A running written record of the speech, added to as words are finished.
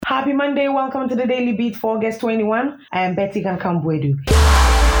Happy Monday. Welcome to the Daily Beat for August 21. I am Betty Kankambwedu.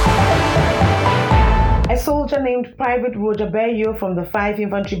 A soldier named Private Roger Bayo from the 5th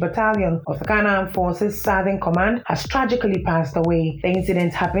Infantry Battalion of the Ghana Armed Forces Southern Command has tragically passed away. The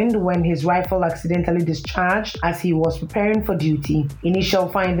incident happened when his rifle accidentally discharged as he was preparing for duty. Initial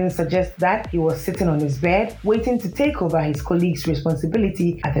findings suggest that he was sitting on his bed, waiting to take over his colleague's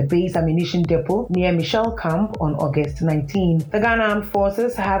responsibility at the base ammunition depot near Michel Camp on August 19. The Ghana Armed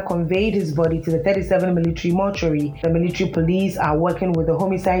Forces have conveyed his body to the 37 military mortuary. The military police are working with the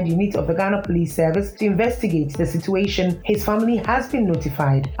homicide unit of the Ghana Police Service to investigate the situation. His family has been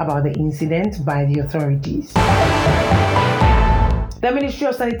notified about the incident by the authorities. The Ministry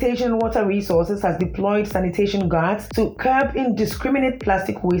of Sanitation and Water Resources has deployed sanitation guards to curb indiscriminate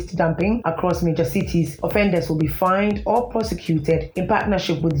plastic waste dumping across major cities. Offenders will be fined or prosecuted. In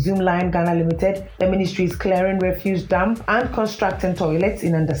partnership with Zoomline Ghana Limited, the ministry is clearing refuse dump and constructing toilets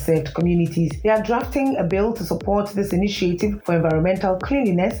in underserved communities. They are drafting a bill to support this initiative for environmental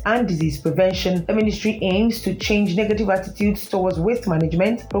cleanliness and disease prevention. The ministry aims to change negative attitudes towards waste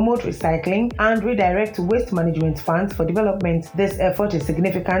management, promote recycling, and redirect waste management funds for development. This effort is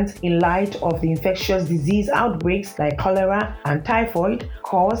significant in light of the infectious disease outbreaks like cholera and typhoid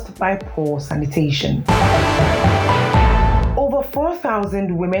caused by poor sanitation. Over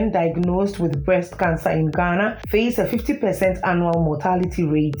 4,000 women diagnosed with breast cancer in Ghana face a 50% annual mortality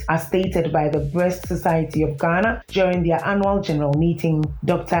rate, as stated by the Breast Society of Ghana during their annual general meeting.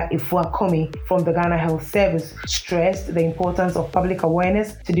 Dr. Ifua Komi from the Ghana Health Service stressed the importance of public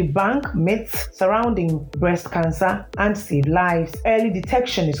awareness to debunk myths surrounding breast cancer and save lives. Early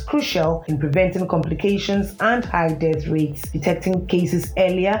detection is crucial in preventing complications and high death rates. Detecting cases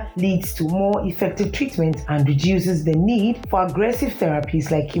earlier leads to more effective treatment and reduces the need for aggressive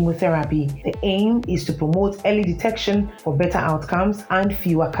therapies like chemotherapy. The aim is to promote early detection for better outcomes and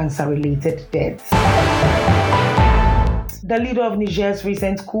fewer cancer-related deaths. The leader of Niger's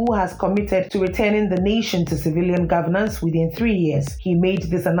recent coup has committed to returning the nation to civilian governance within 3 years. He made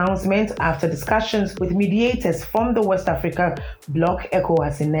this announcement after discussions with mediators from the West Africa bloc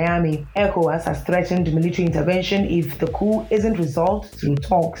ECOWAS in Niamey. ECOWAS has threatened military intervention if the coup isn't resolved through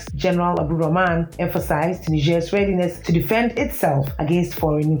talks. General Abdurrahman emphasized Niger's readiness to defend itself against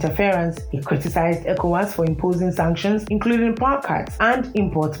foreign interference. He criticized ECOWAS for imposing sanctions, including power cuts and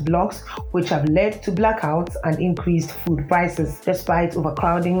import blocks, which have led to blackouts and increased food prices. Despite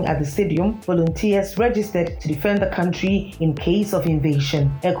overcrowding at the stadium, volunteers registered to defend the country in case of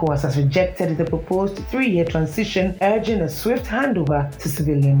invasion. ECOWAS has rejected the proposed 3-year transition, urging a swift handover to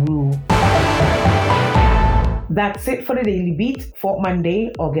civilian rule. That's it for the Daily Beat for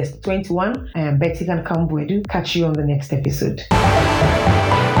Monday, August 21. I am Betty Kankambwedu. Catch you on the next episode.